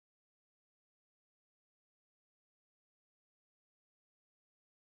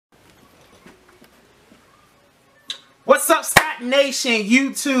What's up, Scott Nation,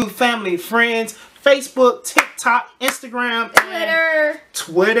 YouTube, family, friends, Facebook, TikTok, Instagram, and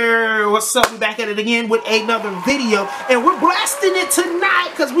Twitter. What's up? We're back at it again with another video, and we're blasting it tonight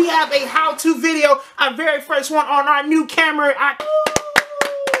because we have a how-to video, our very first one on our new camera.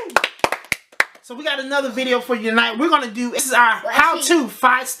 So we got another video for you tonight. We're gonna do, this is our how-to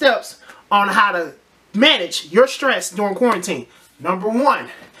 5 steps on how to manage your stress during quarantine. Number 1,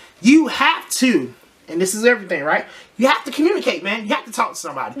 you have to, and this is everything, right? You have to communicate, man. You have to talk to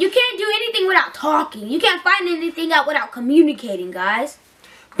somebody. You can't do anything without talking. You can't find anything out without communicating, guys.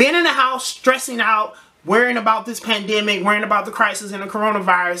 Being in the house, stressing out, worrying about this pandemic, worrying about the crisis and the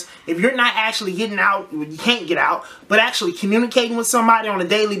coronavirus, if you're not actually getting out, you can't get out, but actually communicating with somebody on a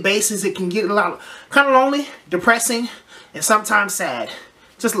daily basis, it can get a lot kind of lonely, depressing, and sometimes sad.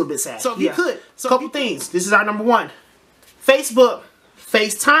 Just a little bit sad. So if you could, a couple things. This is our number 1. Facebook,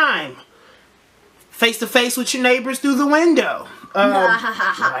 FaceTime. Face-to-face with your neighbors through the window.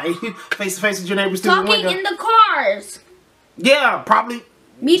 Right? Face-to-face with your neighbors through the window. Talking in the cars. Yeah, probably.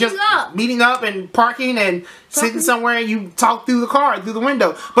 Meeting up and parking and sitting somewhere and you talk through the car, through the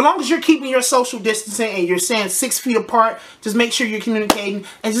window. But as long as you're keeping your social distancing and you're staying 6 feet apart, just make sure you're communicating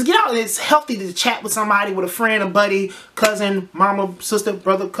and just get out. And it's healthy to chat with somebody, with a friend, a buddy, cousin, mama, sister,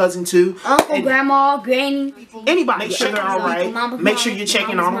 brother, cousin too. Uncle, grandma, granny. Anybody. Make sure they're alright. Make sure you're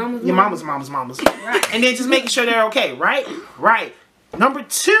checking on them. Your mama's. Right. And then just making sure they're okay, right? Right. Number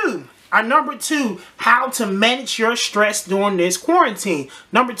 2. Our number 2, how to manage your stress during this quarantine.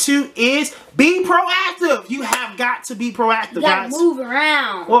 Number 2 is be proactive. You have got to be proactive, you gotta guys. Move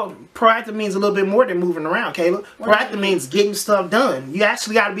around. Well, proactive means a little bit more than moving around, Caleb. Proactive means getting stuff done. You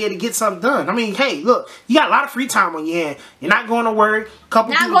actually got to be able to get stuff done. I mean, hey, look, you got a lot of free time on your hand. You're not going to work. A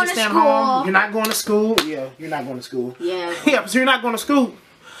couple people just staying home. You're not going to school. Yeah, you're not going to school. Yeah. Yeah, so you're not going to school.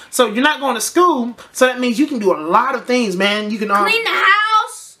 So you're not going to school, so that means you can do a lot of things, man. You can clean the house.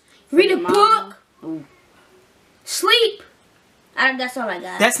 Read a book. Sleep. That's all I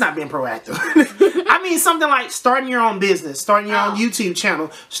got. That's not being proactive. I mean, something like starting your own business, starting your own YouTube channel,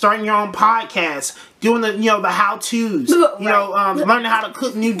 starting your own podcast, doing the the how-tos, learning how to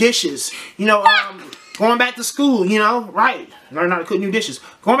cook new dishes, going back to school, right? Learn how to cook new dishes.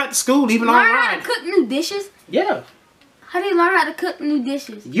 Going back to school, even online. Learn how to cook new dishes? Yeah. How do you learn how to cook new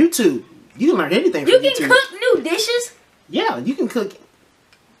dishes? YouTube. You can learn anything from YouTube. You can cook new dishes? Yeah, you can cook.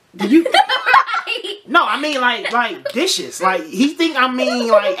 Do you? No, I mean like dishes. Like he think I mean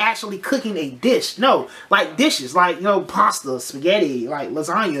like actually cooking a dish. No, like dishes, like pasta, spaghetti, like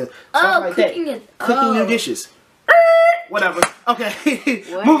lasagna, stuff like that. Cooking new dishes. Whatever. Okay,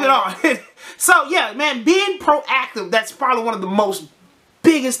 moving on. So yeah, man, being proactive. That's probably one of the most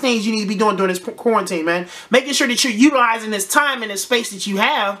biggest things you need to be doing during this quarantine, man. Making sure that you're utilizing this time and this space that you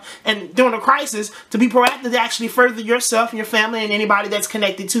have and during a crisis to be proactive to actually further yourself and your family and anybody that's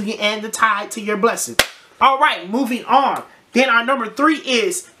connected to you and the tied to your blessing. Alright, moving on. Then our number 3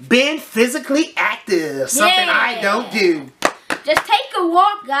 is being physically active. Something I don't do. Just take a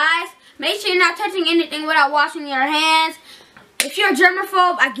walk, guys. Make sure you're not touching anything without washing your hands. If you're a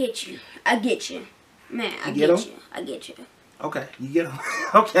germaphobe, I get you. I get you. Man, I get you. I get you. Okay, you get them.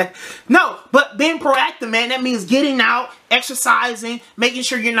 Okay. No, but being proactive, man, that means getting out, exercising, making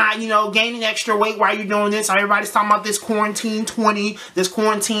sure you're not, gaining extra weight while you're doing this. Everybody's talking about this quarantine 20, this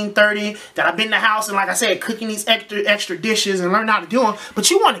quarantine 30, that I've been in the house and, like I said, cooking these extra dishes and learn how to do them. But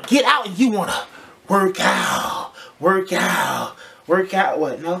you want to get out and you want to work out. What?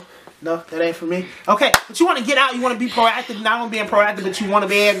 No, that ain't for me. Okay, but you want to get out, you want to be proactive, not only being proactive, but you want to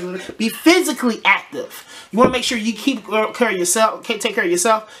be able to be physically active. You want to make sure you take care of yourself, take care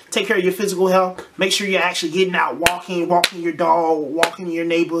of your physical health. Make sure you're actually getting out, walking your dog, walking in your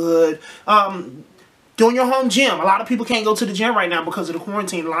neighborhood, doing your home gym. A lot of people can't go to the gym right now because of the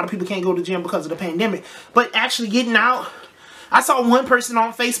quarantine. A lot of people can't go to the gym because of the pandemic. But actually getting out, I saw one person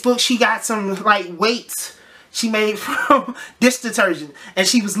on Facebook, she got some weights she made from dish detergent, and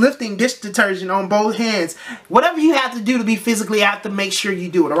she was lifting dish detergent on both hands. Whatever you have to do to be physically active, make sure you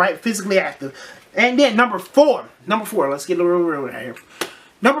do it, alright? Physically active. And then number 4, let's get a little real right here.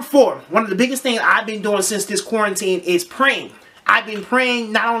 Number 4, one of the biggest things I've been doing since this quarantine is praying. I've been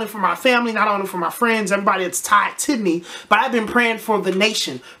praying not only for my family, not only for my friends, everybody that's tied to me, but I've been praying for the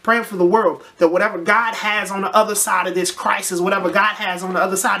nation, praying for the world, that whatever God has on the other side of this crisis, whatever God has on the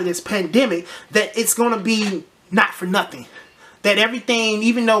other side of this pandemic, that it's going to be not for nothing. That everything,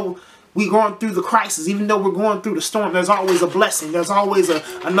 even though we're going through the crisis, even though we're going through the storm, there's always a blessing. There's always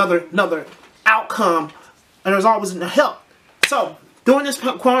another outcome, and there's always help. So, during this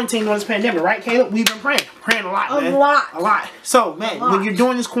quarantine, during this pandemic, right, Caleb? We've been praying a lot, man. A lot. So, man, when you're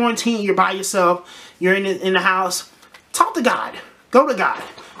doing this quarantine, you're by yourself, you're in the house, Talk to God. Go to God.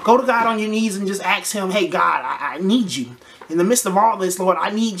 Go to God on your knees and just ask him, hey, God, I need you. In the midst of all this, Lord, I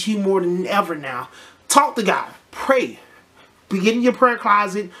need you more than ever now. Talk to God. Pray. Get in your prayer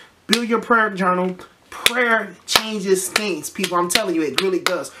closet. Build your prayer journal. Prayer changes things, people. I'm telling you, it really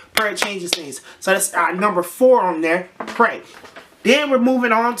does. Prayer changes things. So that's our number 4 on there. Pray. Then we're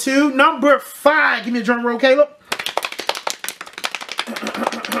moving on to number 5. Give me a drum roll, Caleb.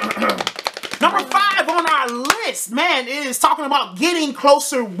 Number 5 on our list, man, is talking about getting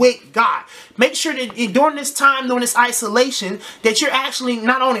closer with God. Make sure that during this time, during this isolation, that you're actually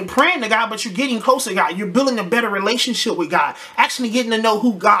not only praying to God, but you're getting closer to God. You're building a better relationship with God. Actually getting to know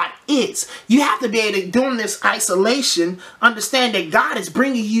who God is. You have to be able to, during this isolation, understand that God is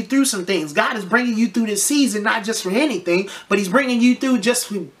bringing you through some things. God is bringing you through this season, not just for anything, but he's bringing you through just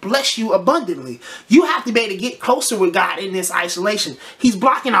to bless you abundantly. You have to be able to get closer with God in this isolation. He's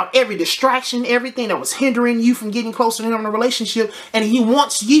blocking out every distraction, everything that was hindering you from getting closer to him in a relationship, and he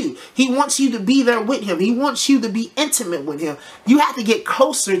wants you. He wants you to be there with him. He wants you to be intimate with him. You have to get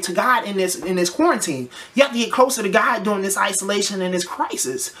closer to God in this quarantine. You have to get closer to God during this isolation and this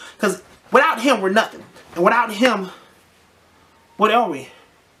crisis. Because without him, we're nothing. And without him, what are we?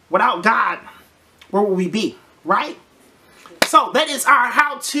 Without God, where will we be? Right? So that is our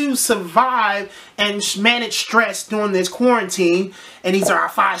how to survive and manage stress during this quarantine. And these are our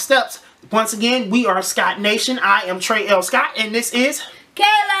 5 steps. Once again, we are Scott Nation. I am Trey L. Scott, and this is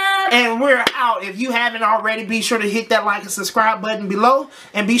Caleb. And we're out. If you haven't already, be sure to hit that like and subscribe button below,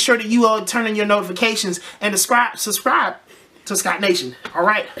 and be sure that you turn on your notifications and subscribe to Scott Nation. All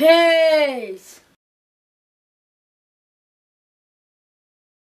right. Peace.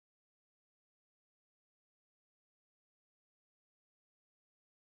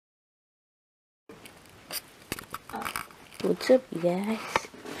 What's up, you guys?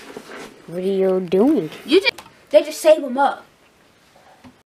 What are you doing? They just save them up.